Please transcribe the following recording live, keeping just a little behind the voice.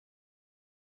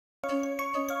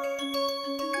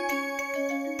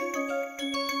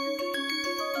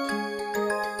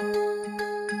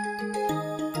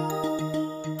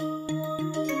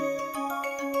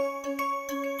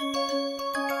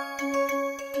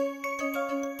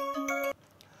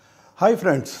Hi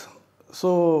friends,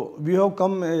 so we have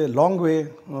come a long way.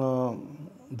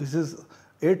 This is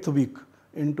 8th week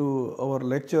into our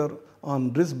lecture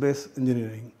on risk-based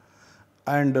engineering,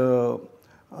 and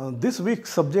this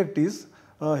week's subject is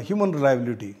human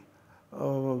reliability.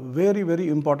 Very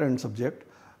important subject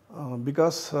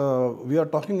because we are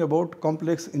talking about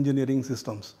complex engineering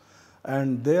systems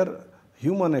and their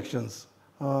human actions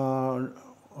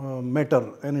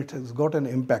matter, and it has got an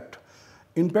impact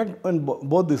on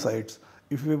both the sides.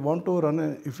 If we want to run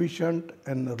an efficient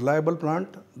and reliable plant,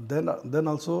 then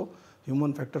also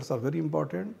human factors are very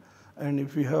important. And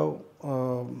if we have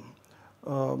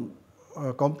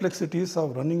complexities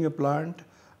of running a plant,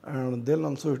 and then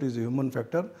also it is a human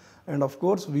factor. And of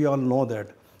course, we all know that.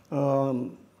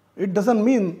 It doesn't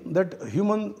mean that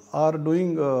humans are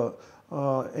doing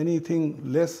anything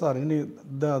less or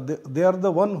they are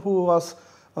the one who was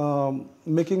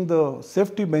making the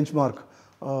safety benchmark.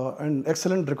 An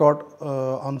excellent record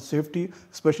on safety,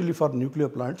 especially for nuclear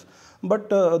plants. But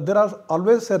there are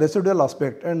always a residual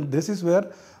aspect, and this is where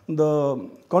the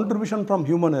contribution from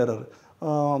human error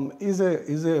is a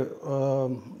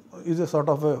sort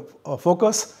of a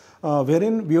focus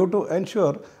wherein we have to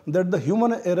ensure that the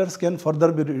human errors can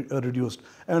further be reduced.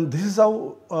 And this is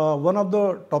how one of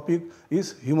the topic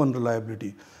is human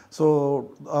reliability.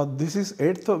 So this is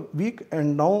 8th week,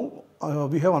 and now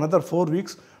we have another 4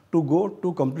 weeks to go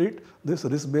to complete this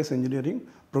risk-based engineering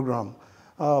program.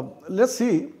 Let's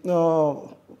see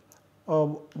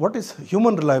what is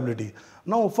human reliability.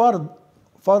 Now, for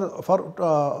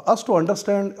us to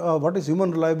understand what is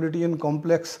human reliability in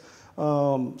complex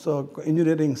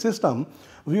engineering system,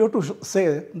 we have to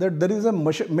say that there is a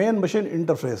man-machine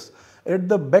interface. At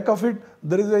the back of it,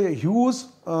 there is a huge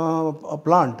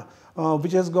plant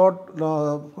which has got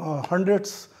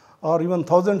hundreds or even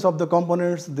thousands of the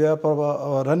components. They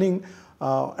are running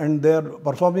and they are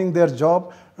performing their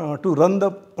job to run the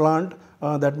plant.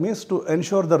 That means to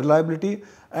ensure the reliability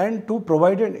and to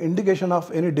provide an indication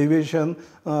of any deviation.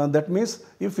 That means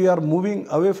if we are moving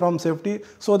away from safety,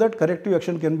 so that corrective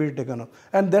action can be taken up.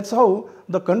 And that's how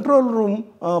the control room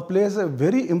plays a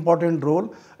very important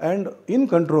role. And in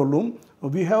control room,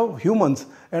 we have humans,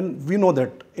 and we know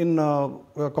that in a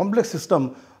complex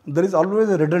system, there is always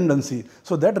a redundancy.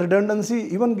 So that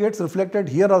redundancy even gets reflected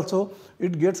here also.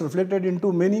 It gets reflected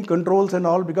into many controls and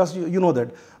all, because you know that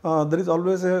there is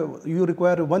always you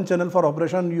require one channel for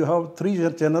operation, you have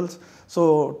 3 channels.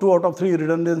 So 2 out of 3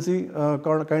 redundancy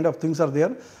kind of things are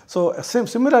there. So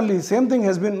similarly, same thing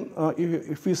has been,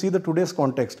 if we see the today's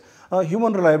context,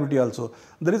 human reliability also.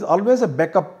 There is always a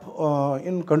backup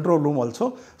in control room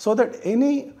also, so that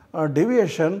any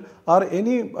deviation or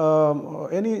any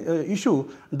issue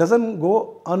doesn't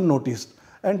go unnoticed.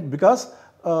 And because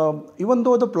even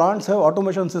though the plants have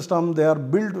automation system, they are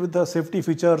built with the safety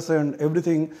features and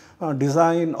everything,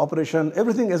 design, operation,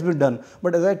 everything has been done.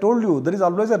 But as I told you, there is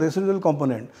always a residual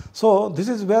component. So this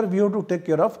is where we have to take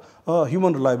care of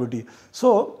human reliability.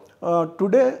 So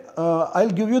today I'll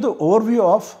give you the overview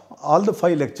of all the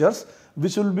 5 lectures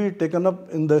which will be taken up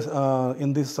in this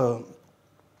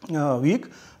week.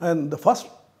 And the first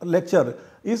lecture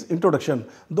is introduction.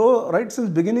 Though right since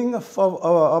beginning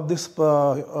of this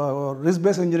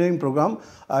risk-based engineering program,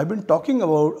 I have been talking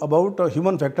about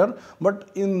human factor, but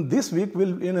in this week,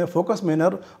 in a focused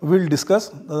manner, we will discuss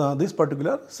this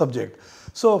particular subject.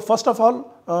 So first of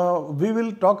all, we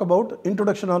will talk about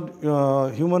introduction on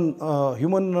human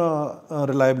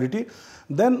reliability.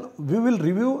 Then we will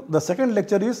review, the second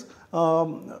lecture is a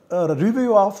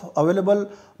review of available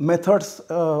methods.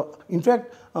 In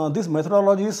fact, these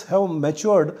methodologies have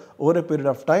matured over a period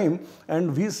of time,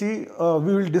 and we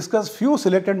will discuss few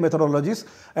selected methodologies,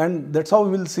 and that's how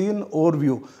we will see an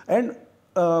overview. And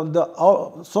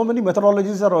so many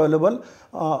methodologies are available.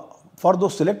 For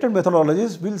those selected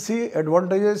methodologies, we'll see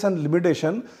advantages and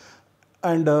limitation.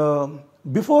 And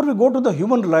before we go to the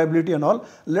human reliability and all,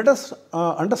 let us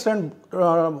understand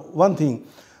one thing.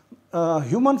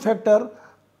 Human factor,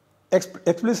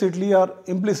 explicitly or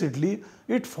implicitly,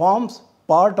 it forms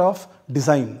part of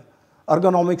design.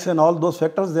 Ergonomics and all those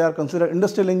factors, they are considered,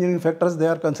 industrial engineering factors, they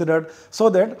are considered, so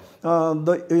that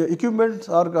the equipments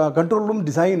or control room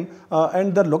design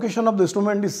and the location of the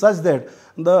instrument is such that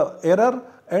the error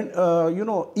and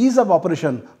ease of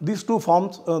operation, these two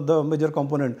forms the major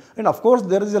component. And of course,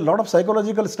 there is a lot of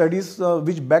psychological studies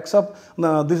which backs up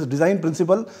this design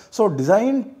principle. So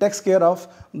design takes care of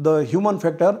the human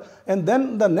factor, and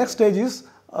then the next stage is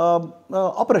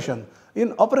operation.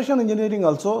 In operation engineering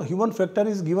also, human factor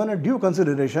is given a due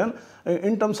consideration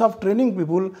in terms of training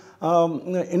people,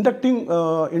 inducting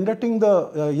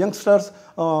the youngsters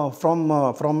from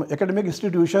academic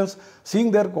institutions, seeing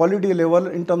their quality level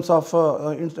in terms of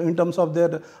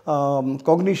their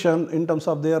cognition, in terms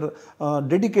of their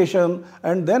dedication,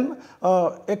 and then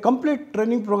a complete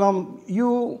training program.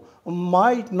 You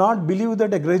might not believe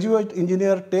that a graduate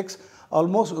engineer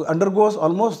undergoes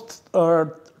almost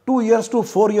 2 years to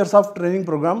 4 years of training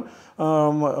program,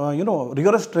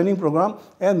 rigorous training program,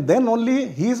 and then only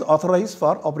he is authorized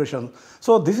for operation.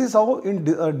 So this is how in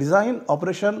design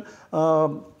operation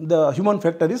the human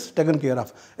factor is taken care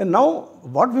of. And now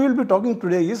what we will be talking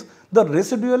today is the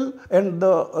residual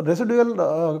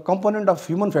component of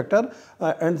human factor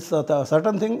and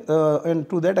certain thing, and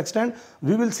to that extent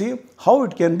we will see how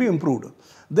it can be improved.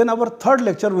 Then our third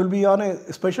lecture will be on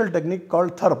a special technique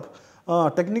called THERP.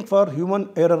 Technique for human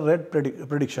error rate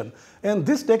prediction, and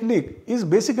this technique is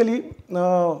basically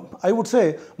I would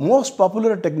say most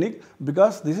popular technique,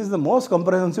 because this is the most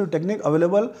comprehensive technique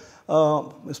available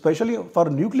especially for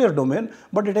nuclear domain,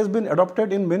 but it has been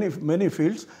adopted in many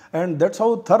fields, and that's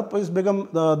how THERP is become.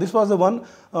 This was the one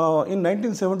in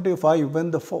 1975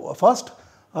 when the first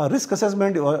risk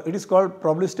assessment, it is called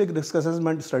probabilistic risk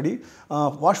assessment study,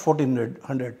 WASH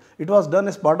 1400. It was done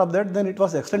as part of that, then it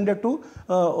was extended to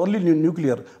only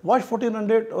nuclear. WASH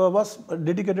 1400 was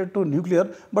dedicated to nuclear,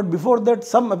 but before that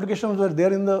some applications were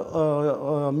there in the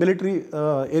military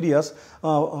areas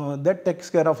that takes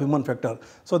care of human factor.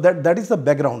 So that is the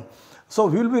background. So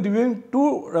we will be reviewing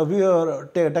two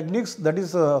techniques, that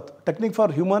is technique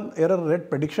for human error rate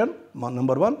prediction,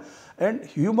 number one, and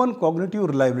human cognitive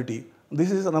reliability. This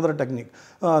is another technique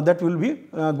that will be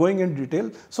going in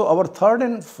detail. So our third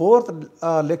and fourth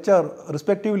lecture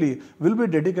respectively will be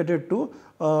dedicated to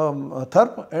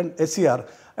THERP and SER.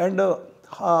 And now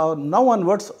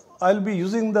onwards I will be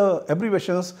using the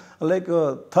abbreviations like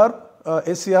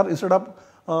THERP, SER, instead of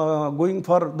going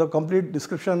for the complete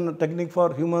description technique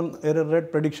for human error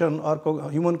rate prediction or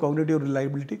human cognitive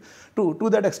reliability. To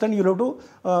that extent, you have to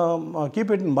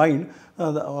keep it in mind.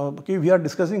 We are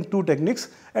discussing two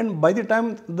techniques, and by the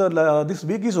time this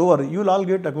week is over, you will all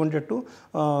get acquainted to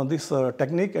this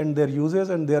technique and their uses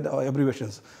and their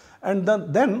abbreviations. And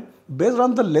then based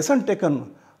on the lesson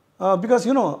taken, because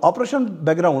operation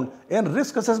background and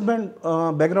risk assessment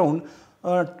background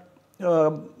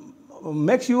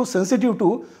makes you sensitive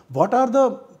to what are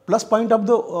the plus point of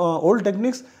the old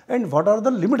techniques and what are the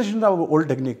limitations of old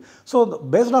technique. So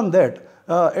based on that,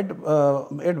 at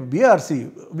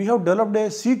BRC we have developed a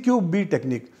CQB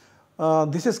technique.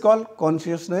 This is called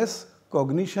consciousness,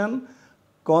 cognition,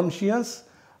 conscience,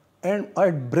 and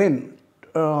brain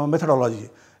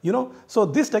methodology. So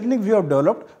this technique we have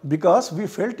developed because we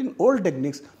felt in old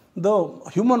techniques the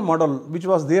human model which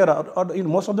was there, or in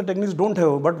most of the techniques don't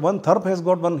have, but one THERP has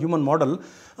got one human model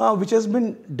which has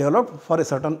been developed for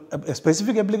a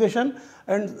specific application,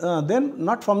 and then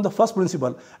not from the first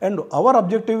principle. And our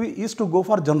objective is to go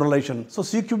for generalization. So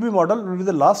CQB model will be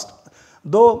the last,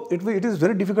 though it is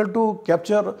very difficult to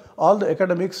capture all the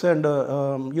academics and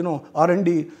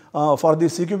R&D for the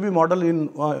CQB model in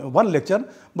one lecture,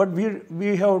 but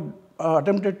we have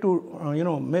attempted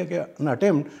to make an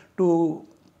attempt to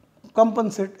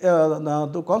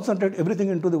concentrate everything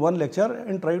into the one lecture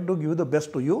and try to give the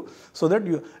best to you, so that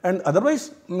you, and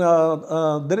otherwise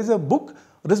there is a book,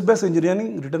 Risk-Based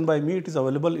Engineering, written by me. It is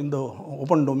available in the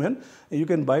open domain. You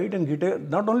can buy it and get it.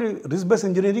 Not only Risk-Based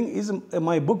Engineering is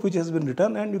my book which has been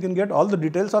written, and you can get all the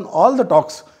details on all the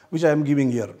talks which I am giving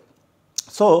here.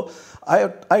 So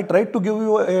I tried to give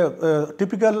you a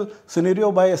typical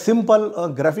scenario by a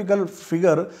simple graphical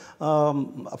figure.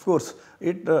 Of course,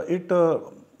 it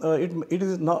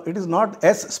is not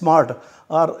as smart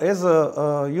or as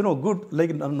good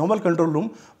like a normal control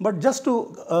room, but just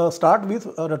to start with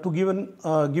to give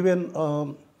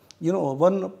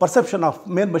one perception of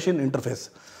man-machine interface.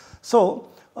 So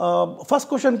first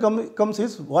question comes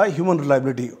is, why human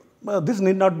reliability? This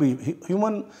need not be.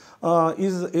 Human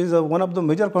is one of the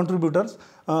major contributors.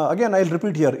 Again, I will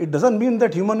repeat here, it does not mean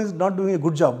that human is not doing a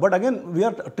good job, but again we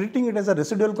are treating it as a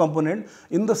residual component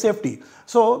in the safety.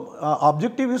 So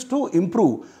objective is to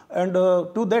improve, and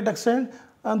to that extent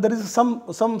there is some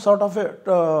sort of a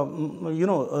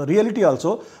reality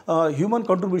also. Human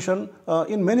contribution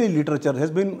in many literature has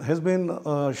been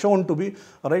shown to be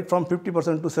right from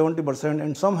 50% to 70%,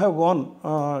 and some have gone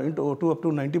up to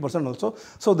 90% also.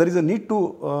 So there is a need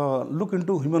to look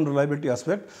into human reliability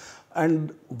aspect.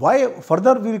 And why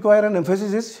further we require an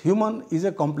emphasis is, human is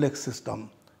a complex system.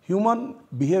 Human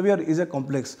behavior is a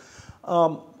complex.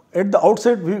 at the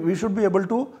outset we should be able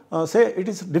to say it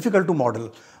is difficult to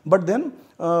model. But then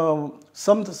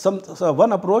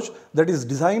one approach, that is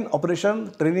design,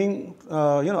 operation, training,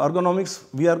 ergonomics,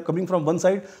 we are coming from one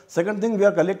side. Second thing, we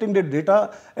are collecting the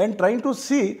data and trying to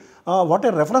see what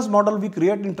a reference model we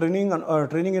create in training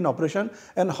and operation,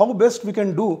 and how best we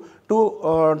can do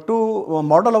to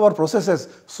model our processes.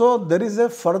 So there is a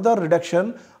further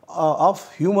reduction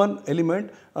of human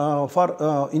element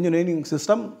for engineering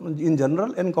system in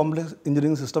general and complex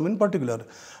engineering system in particular.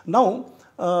 Now,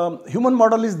 human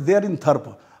model is there in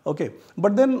THERP, okay,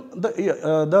 but then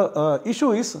the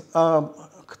issue is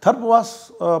THERP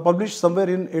was published somewhere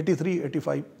in 83,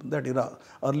 85, that era,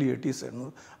 early 80s,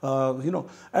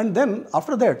 and then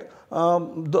after that,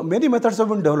 many methods have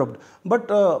been developed, but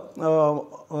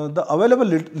the available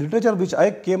literature which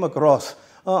I came across,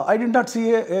 I did not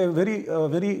see a very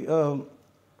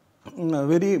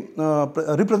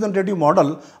representative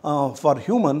model for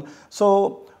human.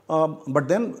 So, but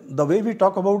then the way we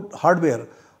talk about hardware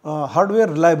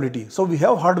reliability. So we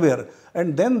have hardware,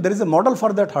 and then there is a model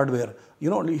for that hardware.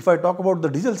 If I talk about the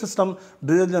diesel system,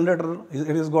 diesel generator,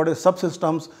 it has got a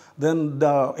subsystems. Then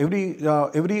every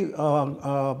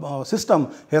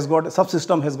system has got a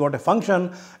subsystem, has got a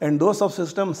function, and those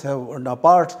subsystems have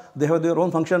parts. They have their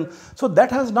own function. So that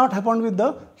has not happened with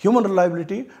the human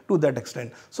reliability to that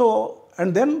extent. So.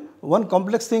 And then one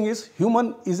complex thing is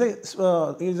human is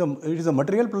a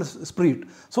material plus spirit.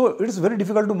 So it is very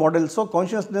difficult to model. So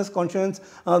consciousness, conscience,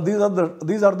 these are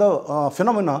the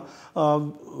phenomena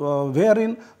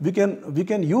wherein we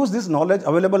can use this knowledge,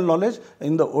 available knowledge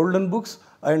in the olden books,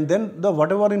 and then the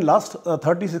whatever in last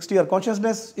 30, 60 years,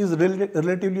 consciousness is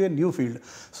relatively a new field.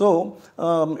 So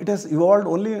it has evolved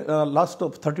only last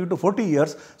 30 to 40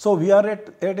 years. So we are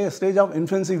at a stage of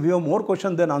infancy. We have more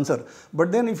question than answer.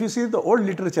 But then if you see the old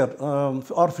literature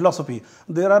or philosophy,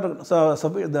 there are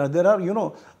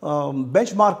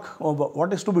benchmark of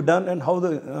what is to be done and how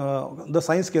the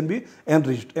science can be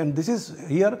enriched. And this is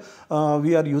here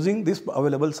we are using this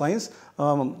available science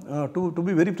to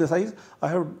be very precise. I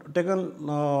have taken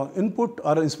input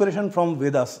or inspiration from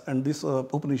Vedas and these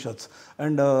Upanishads,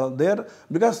 and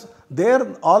because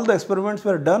there all the experiments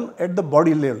were done at the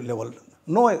body level.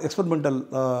 No experimental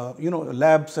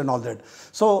labs and all that.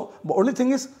 So the only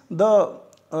thing is the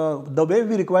way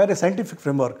we require a scientific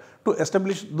framework to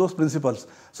establish those principles.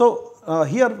 So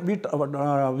here we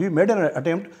made an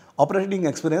attempt, operating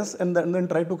experience, and then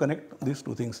try to connect these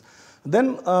two things.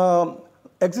 Then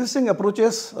existing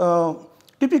approaches,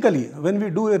 typically when we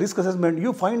do a risk assessment,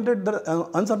 you find that the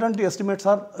uncertainty estimates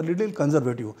are a little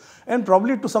conservative, and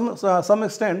probably to some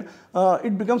extent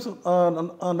it becomes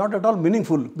not at all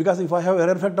meaningful, because if I have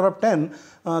error factor of 10,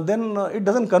 then it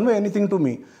doesn't convey anything to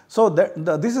me. So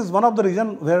this is one of the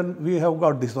reasons where we have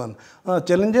got this one.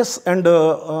 Challenges and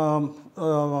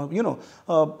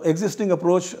existing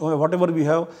approach, whatever we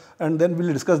have, and then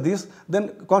we'll discuss this.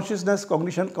 Then consciousness,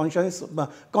 cognition, conscience.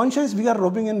 Conscience we are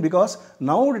roping in because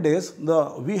nowadays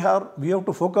we have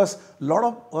to focus a lot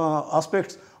of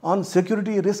aspects on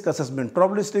security risk assessment,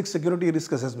 probabilistic security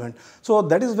risk assessment. So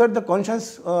that is where the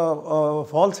conscience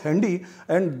falls handy,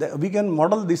 and we can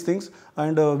model these things,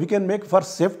 and we can make for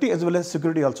safety as well as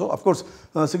security also. Of course,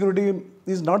 security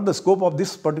is not the scope of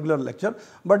this particular lecture,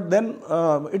 but then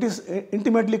it is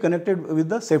intimately connected with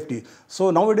the safety.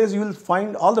 So nowadays you will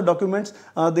find all the documents,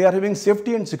 they are having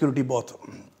safety and security both.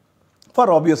 For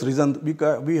obvious reasons,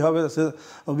 we have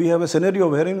a scenario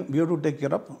wherein we have to take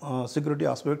care of security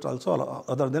aspects also,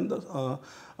 other than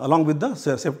along with the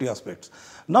safety aspects.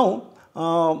 Now,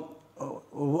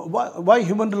 why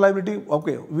human reliability?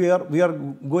 Okay, we are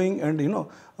going and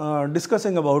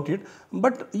discussing about it,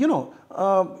 but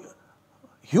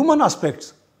human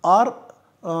aspects are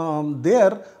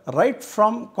there right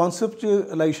from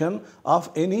conceptualization of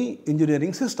any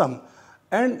engineering system.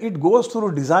 And it goes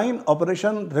through design,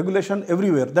 operation, regulation,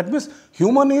 everywhere. That means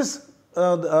human is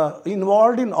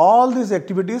involved in all these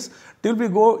activities till we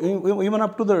go even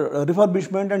up to the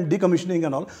refurbishment and decommissioning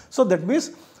and all. So that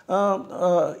means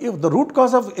if the root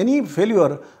cause of any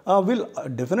failure will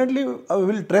definitely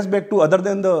will trace back to, other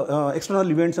than the external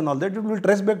events and all that, it will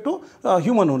trace back to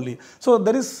human only. So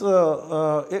there is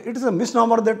it is a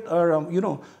misnomer that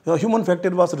human factor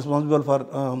was responsible for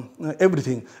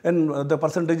everything, and the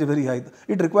percentage is very high.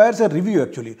 It requires a review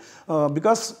actually,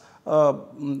 because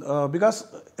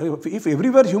if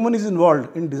everywhere human is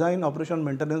involved in design, operation,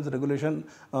 maintenance, regulation,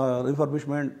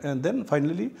 refurbishment, and then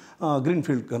finally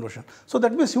greenfield conversion. So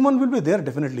that means human will be there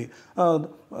definitely.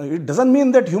 It doesn't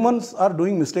mean that humans are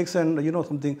doing mistakes and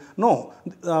something. No,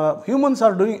 humans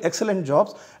are doing excellent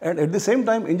jobs, and at the same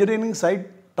time engineering side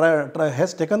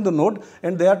has taken the node,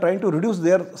 and they are trying to reduce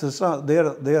their system,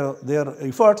 their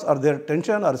efforts or their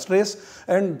tension or stress,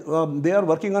 and they are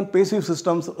working on passive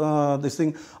systems. This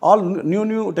thing, all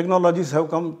new technologies have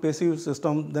come, passive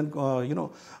system, then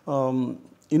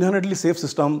inherently safe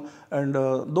system, and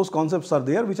those concepts are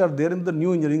there, which are there in the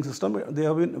new engineering system. They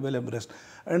have been well embraced.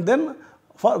 And then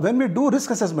when we do risk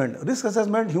assessment,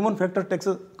 human factor takes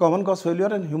a common cause failure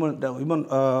and human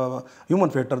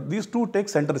factor. These two take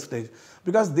center stage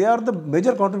because they are the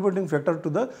major contributing factor to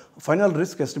the final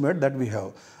risk estimate that we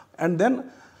have. And then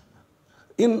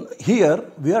in here,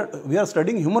 we are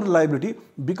studying human reliability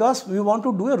because we want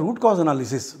to do a root cause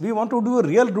analysis. We want to do a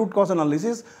real root cause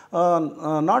analysis,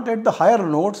 not at the higher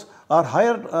nodes or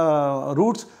higher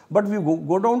roots, but we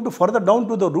go down to further down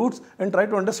to the roots and try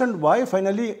to understand why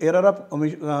finally error of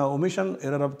omission,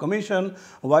 error of commission,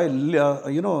 why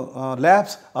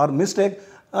lapse or mistake.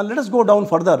 Let us go down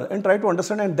further and try to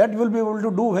understand, and that you will be able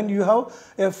to do when you have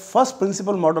a first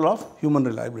principle model of human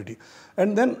reliability.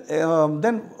 And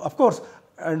then of course,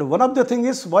 and one of the things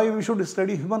is why we should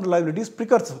study human reliability is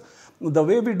precursor. The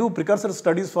way we do precursor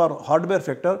studies for hardware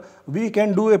factor, we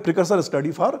can do a precursor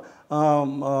study for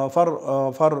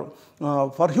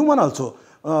human also.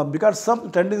 Because some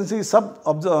tendency,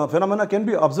 phenomena can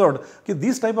be observed.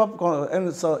 These type of,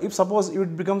 and so if suppose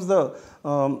it becomes the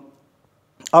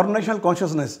organizational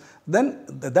consciousness, then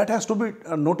that has to be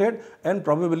noted, and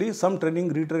probably some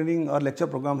training, retraining or lecture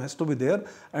program has to be there,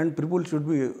 and people should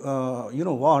be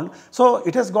warned. So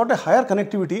it has got a higher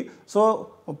connectivity.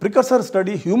 So precursor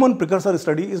study, human precursor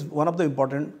study is one of the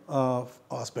important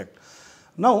aspect.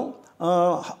 Now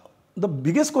the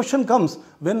biggest question comes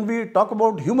when we talk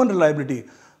about human reliability.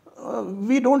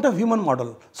 We don't have human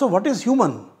model. So what is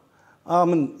human?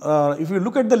 If you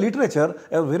look at the literature,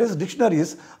 various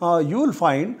dictionaries, you will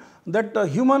find that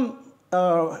human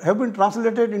have been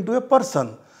translated into a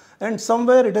person, and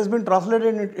somewhere it has been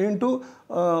translated into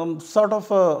I'll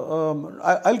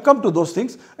come to those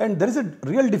things, and there is a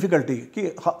real difficulty.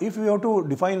 If we have to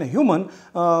define a human,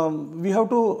 we have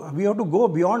to go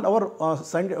beyond our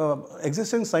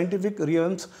existing scientific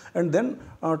realms and then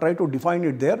try to define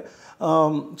it there.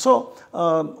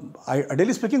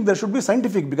 Ideally speaking, there should be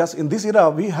scientific, because in this era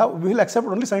we will accept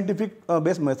only scientific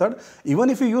based method. Even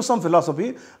if we use some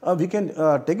philosophy, we can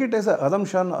take it as an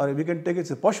assumption, or we can take it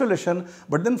as a postulation,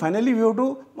 but then finally we have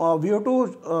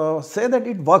to say that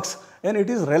it works and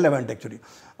it is relevant actually.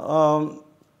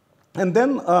 And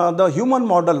then the human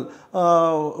model,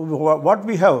 what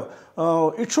we have,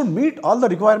 it should meet all the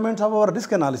requirements of our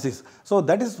risk analysis. So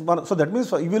that is one, so that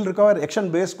means you will require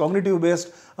action based, cognitive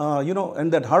based,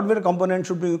 and that hardware component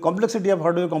should be complexity of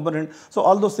hardware component. So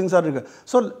all those things are required.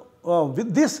 So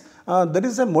with this, there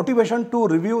is a motivation to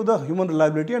review the human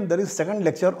reliability, and there is second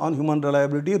lecture on human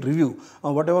reliability review,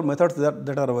 whatever methods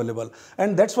that are available.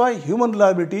 And that's why human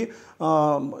reliability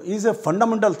is a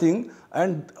fundamental thing,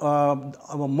 and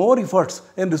more efforts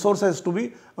and resources to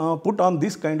be put on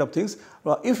these kind of things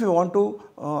if you want to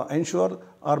ensure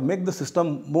or make the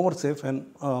system more safe and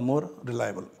more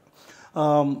reliable.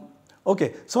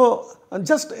 Okay, so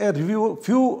just a review,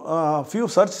 few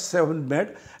searches have been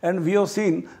made, and we have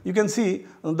seen, you can see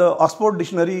the Oxford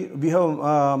Dictionary, we have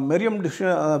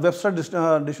Merriam-Webster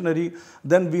Dictionary,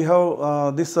 then we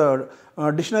have this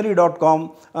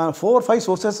dictionary.com, 4 or 5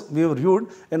 sources we have reviewed,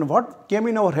 and what came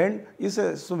in our hand is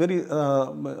a very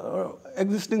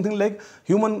existing thing like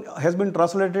human has been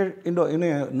translated in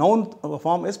a noun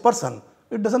form as person.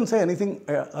 It doesn't say anything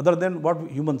other than what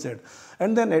human said.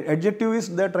 And then adjective is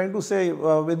they are trying to say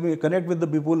connect with the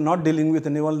people, not dealing with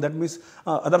anyone. That means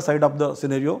other side of the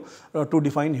scenario to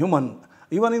define human.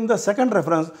 Even in the second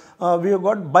reference, we have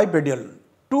got bipedal,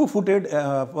 two-footed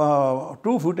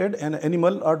an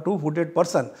animal or two-footed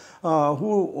person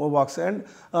who walks. And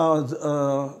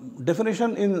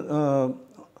definition in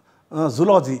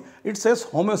zoology, it says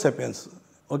Homo sapiens.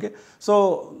 Okay,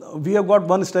 so we have got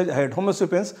one stage ahead, Homo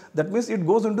sapiens. That means it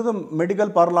goes into the medical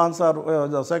parlance or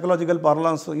the psychological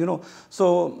parlance.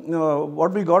 So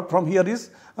what we got from here is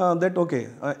that okay,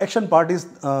 action part is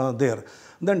there.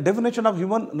 Then definition of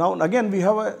human. Now again we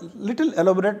have a little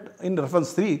elaborate in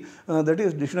reference 3, that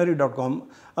is dictionary.com.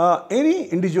 Any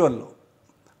individual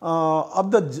of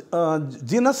the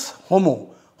genus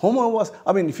Homo. Homo was,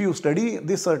 if you study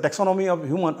this taxonomy of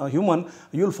human,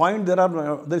 you will find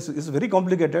this is very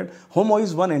complicated. Homo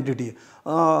is one entity,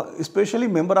 especially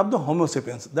member of the Homo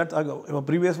sapiens. That's a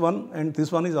previous one, and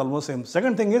this one is almost same.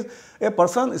 Second thing is a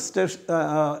person is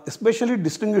especially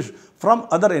distinguished from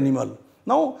other animal.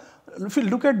 Now, if you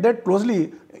look at that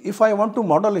closely, if I want to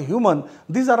model a human,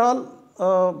 these are all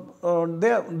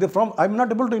they from. I'm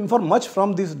not able to infer much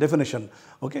from this definition.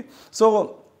 Okay,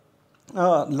 so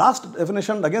Last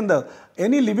definition again, the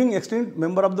any living extinct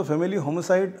member of the family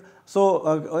homicide.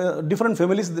 So different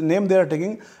families, the name they are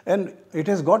taking, and it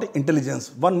has got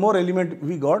intelligence. One more element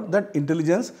we got, that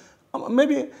intelligence,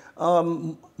 maybe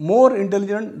more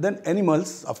intelligent than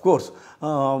animals, of course,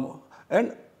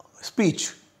 and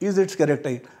speech is its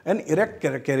character. And erect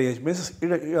carriage means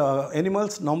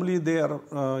animals normally they are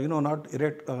not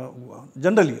erect.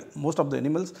 Generally, most of the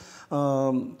animals.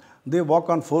 They walk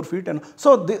on 4 feet, and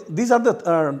so these are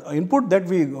the input that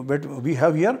we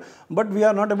have here, but we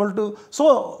are not able to.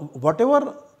 So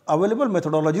whatever available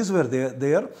methodologies were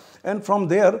there, and from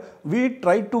there we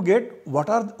tried to get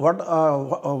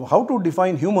how to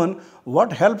define human.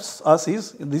 What helps us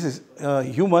is this is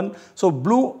human. So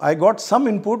blue, I got some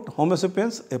input, Homo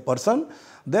sapiens, a person.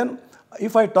 Then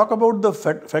if I talk about the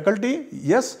faculty,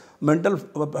 yes, mental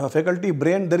faculty,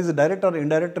 brain, there is a direct or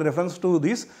indirect reference to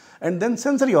this. And then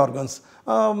sensory organs.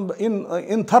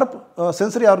 In THERP,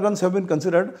 sensory organs have been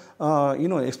considered,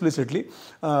 explicitly.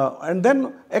 And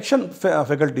then action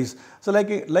faculties. So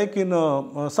like in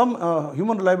some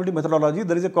human reliability methodology,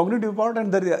 there is a cognitive part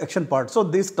and there is an action part. So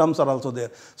these terms are also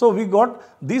there. So we got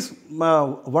these,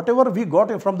 whatever we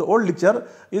got from the old lecture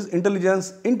is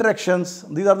intelligence, interactions.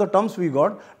 These are the terms we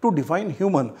got to define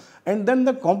human. And then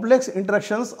the complex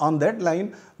interactions on that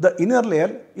line, the inner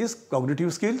layer is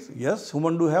cognitive skills, yes,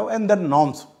 human do have, and then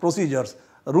norms, procedures,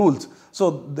 rules. So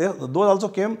those also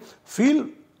came. Feel,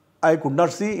 I could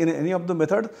not see in any of the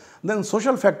methods. Then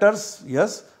social factors,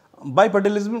 yes,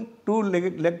 bipedalism,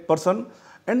 two-legged person,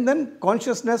 and then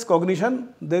consciousness,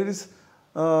 cognition. There is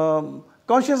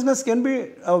consciousness can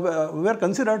be were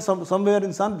considered somewhere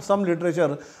in some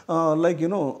literature,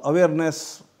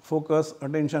 awareness, focus,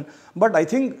 attention. But I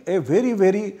think a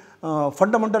very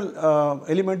fundamental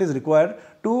element is required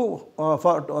to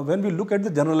when we look at the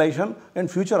generalization and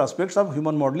future aspects of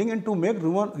human modeling, and to make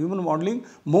human modeling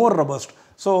more robust.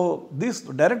 So these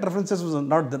direct references was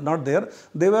not there.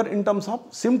 They were in terms of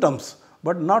symptoms,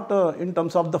 but not in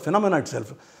terms of the phenomena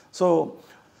itself. So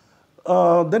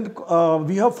then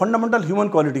we have fundamental human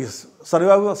qualities.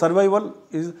 Survival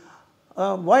is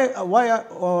why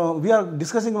we are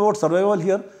discussing about survival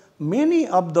here. Many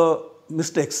of the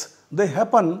mistakes, they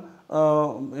happen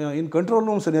in control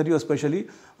room scenario especially.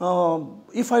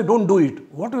 If I don't do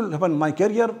it, what will happen? My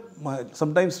career,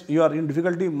 sometimes you are in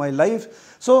difficulty, my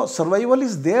life. So survival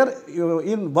is there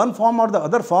in one form or the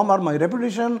other form, or my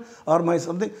reputation or my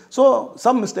something. So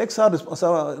some mistakes are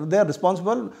they are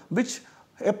responsible, which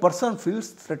a person feels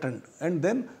threatened, and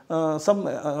then some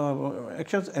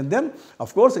actions, and then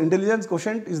of course intelligence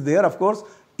quotient is there, of course.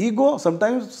 Ego,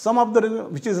 sometimes some of the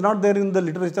which is not there in the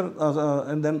literature,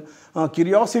 and then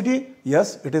curiosity,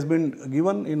 yes, it has been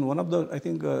given in one of the, I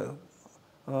think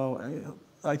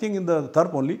in the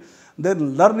THERP only.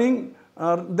 Then learning,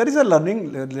 there is a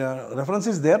learning reference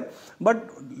is there, but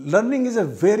learning is a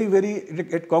very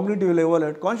at cognitive level,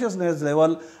 at consciousness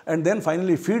level, and then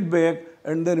finally feedback,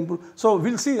 and then improve. So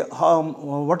we'll see how,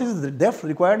 what is the depth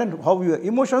required, and how we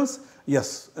emotions.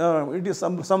 Yes, it is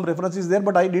some references there,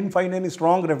 but I didn't find any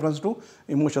strong reference to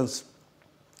emotions.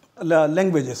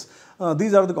 Languages,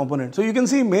 these are the components. So you can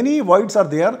see many voids are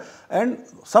there, and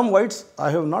some voids I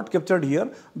have not captured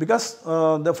here, because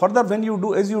the further when you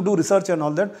do, as you do research and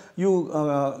all that, you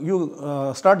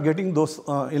start getting those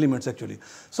elements actually.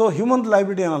 So human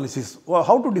reliability analysis,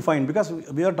 how to define, because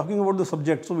we are talking about the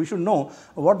subject, so we should know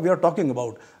what we are talking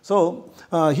about. So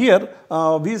here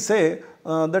we say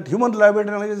that human reliability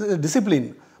analysis is a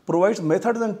discipline, provides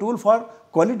methods and tools for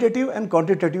qualitative and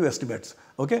quantitative estimates.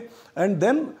 Okay, and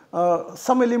then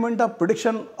some element of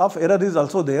prediction of error is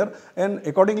also there, and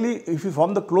accordingly, if you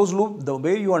form the closed loop, the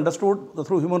way you understood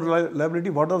through human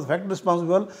reliability, what are the factors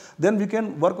responsible, then we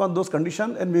can work on those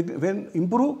conditions, and we can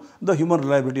improve the human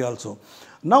reliability also.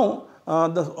 Now,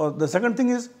 the second thing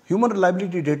is human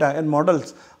reliability data and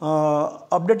models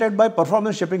updated by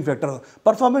performance shaping factor.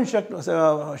 Performance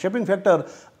shaping factor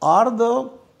are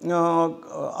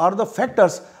the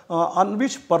factors on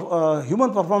which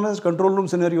human performance control room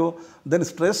scenario, then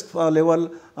stress level,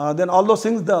 then all those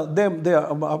things, they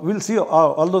will see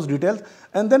all those details,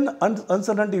 and then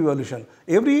uncertainty evaluation.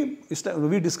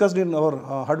 We discussed in our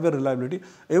hardware reliability,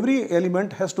 every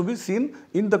element has to be seen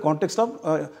in the context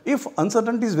of, if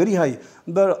uncertainty is very high,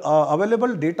 the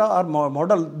available data or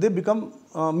model, they become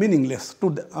meaningless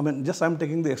to I mean, just I am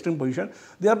taking the extreme position,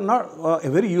 they are not a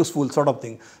very useful sort of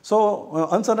thing. So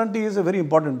uncertainty is a very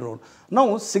important role.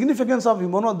 Now, significance of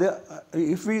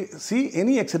if we see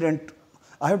any accident,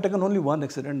 I have taken only one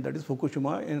accident, that is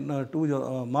Fukushima in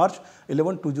March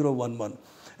 11, 2011.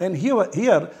 And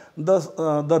here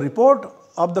the report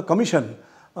of the commission,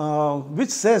 which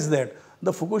says that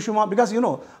the Fukushima, because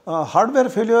hardware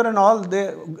failure and all, they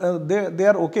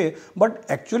are okay, but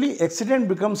actually accident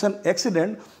becomes an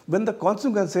accident when the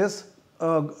consequences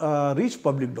reach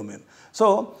public domain.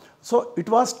 So it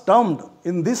was termed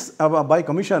in this by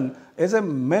commission as a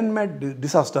man-made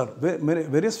disaster.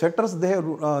 Various factors they have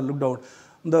looked out: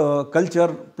 the culture,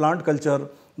 plant culture,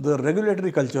 the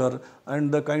regulatory culture,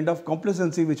 and the kind of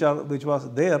complacency which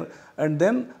was there, and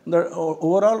then the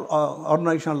overall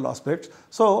organizational aspects.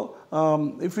 So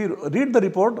if we read the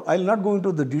report, I will not go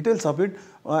into the details of it,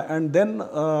 and then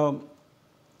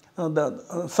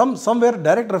somewhere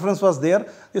direct reference was there.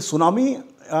 A tsunami,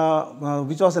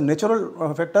 which was a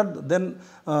natural factor, then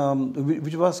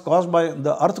which was caused by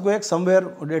the earthquake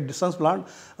somewhere at a distance plant.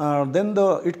 Then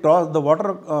it crossed the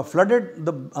water, flooded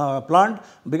the plant,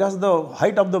 because the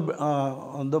height of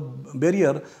the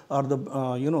barrier or the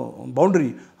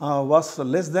boundary was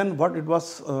less than what it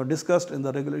was discussed in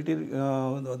the regulatory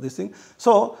this thing.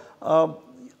 So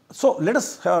let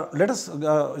us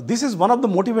this is one of the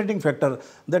motivating factor,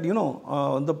 that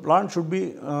the plant should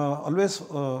be always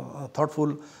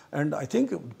thoughtful, and I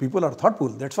think people are thoughtful.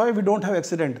 That's why we don't have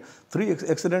accident. 3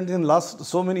 accidents in last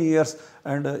so many years,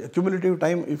 and cumulative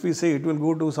time, if we say, it will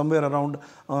go to somewhere around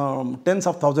tens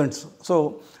of thousands.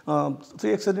 So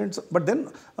 3 accidents, but then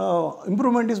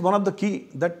improvement is one of the key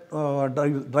that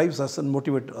drives us and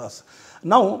motivates us.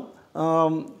 Now,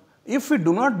 if we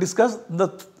do not discuss the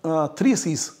 3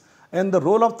 C's, and the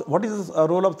role of, what is the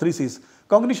role of 3 C's?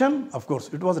 Cognition, of course,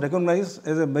 it was recognized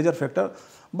as a major factor,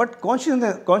 but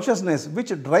consciousness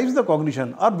which drives the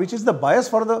cognition, or which is the bias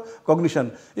for the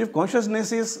cognition. If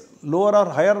consciousness is lower or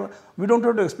higher, we don't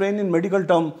have to explain in medical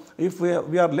term. If we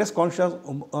are less conscious,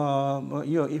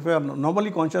 if we are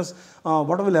normally conscious,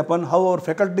 what will happen, how our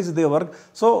faculties they work.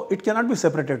 So it cannot be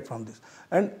separated from this.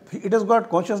 And it has got,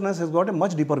 consciousness has got a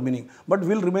much deeper meaning, but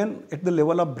will remain at the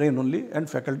level of brain only, and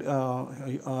faculty,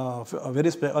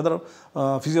 various other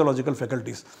physiological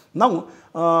faculties. Now,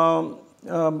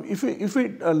 if we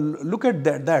look at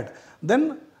that,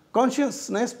 then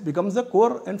consciousness becomes the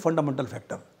core and fundamental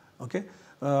factor. Okay,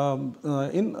 when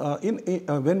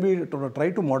we try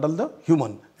to model the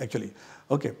human, actually.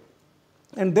 Okay,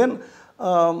 and then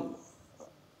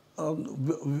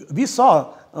we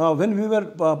saw when we were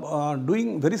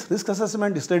doing various risk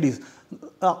assessment studies,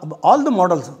 all the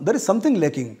models, there is something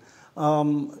lacking.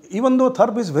 Even though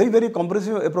THERP is very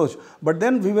comprehensive approach, but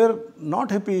then we were not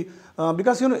happy,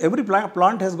 because every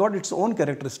plant has got its own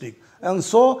characteristic, and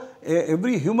so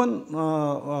every human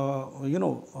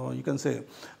you can say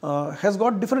has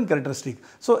got different characteristic.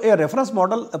 So a reference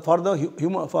model for the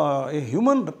a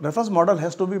human reference model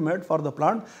has to be made for the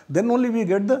plant, then only we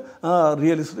get the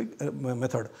realistic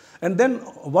method. And then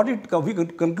what we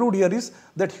could conclude here is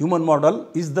that human model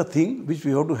is the thing which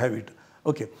we have to have it.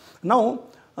 Okay. Now,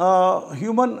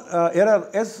 human error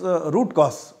as root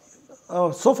cause.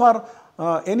 So far,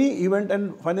 any event,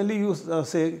 and finally you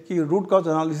say ki root cause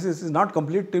analysis is not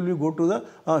complete till you go to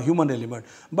the human element.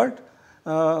 But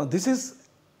this is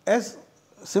as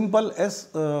simple as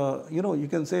you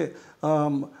can say.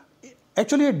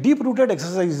 Actually, a deep-rooted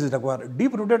exercise is required.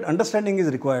 Deep-rooted understanding is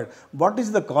required. What is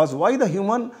the cause? Why the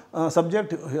human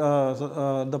subject,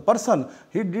 the person,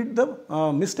 he did the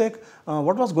mistake?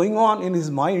 What was going on in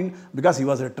his mind? Because he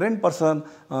was a trained person,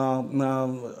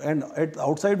 and at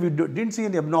outside we didn't see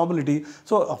any abnormality.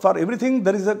 So for everything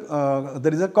there is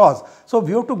a cause. So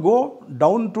we have to go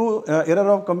down to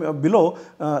error of below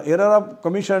error of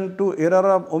commission to error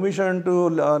of omission to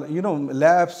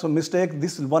lapse, mistake.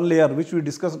 This is one layer which we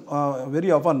discuss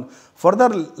very often. Further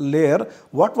layer,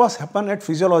 what was happen at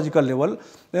physiological level,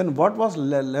 then what was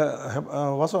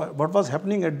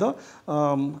happening at the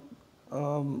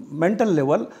mental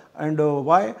level, and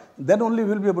why, then only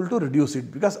we will be able to reduce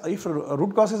it. Because if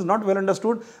root cause is not well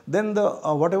understood, then the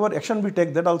whatever action we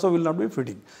take, that also will not be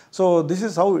fitting. So this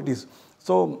is how it is.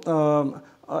 So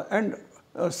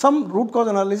some root cause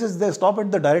analysis, they stop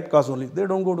at the direct cause only. They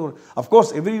don't go to, of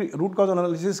course, every root cause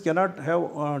analysis cannot have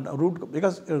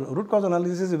because root cause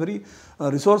analysis is a very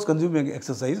resource consuming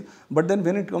exercise. But then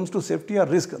when it comes to safety or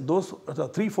risk, those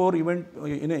 3-4 events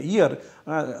in a year,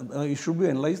 it should be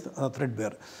analyzed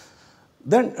threadbare.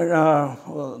 Then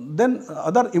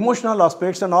other emotional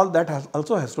aspects and all that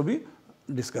also has to be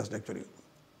discussed, actually.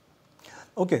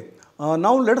 Okay.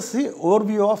 Now let us see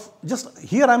overview of, just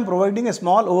here I am providing a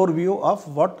small overview of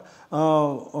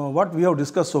what we have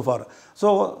discussed so far.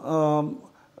 So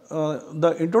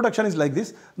the introduction is like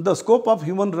this. The scope of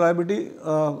human reliability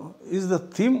is the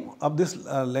theme of this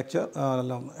lecture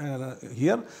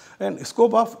here, and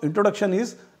scope of introduction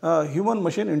is human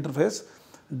machine interface,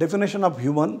 definition of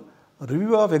human,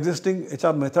 review of existing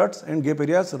HR methods and gap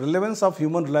areas, relevance of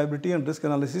human reliability and risk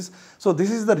analysis. So this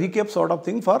is the recap sort of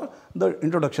thing for the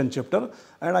introduction chapter,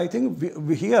 and I think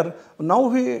we here now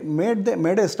we made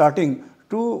a starting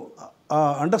to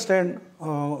understand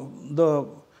the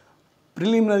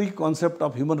preliminary concept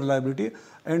of human reliability,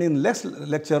 and in next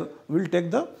lecture we will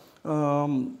take the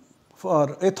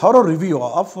for a thorough review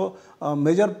of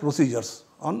major procedures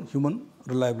on human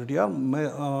reliability, or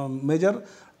major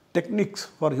techniques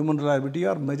for human reliability,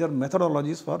 or major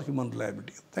methodologies for human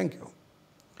reliability. Thank you.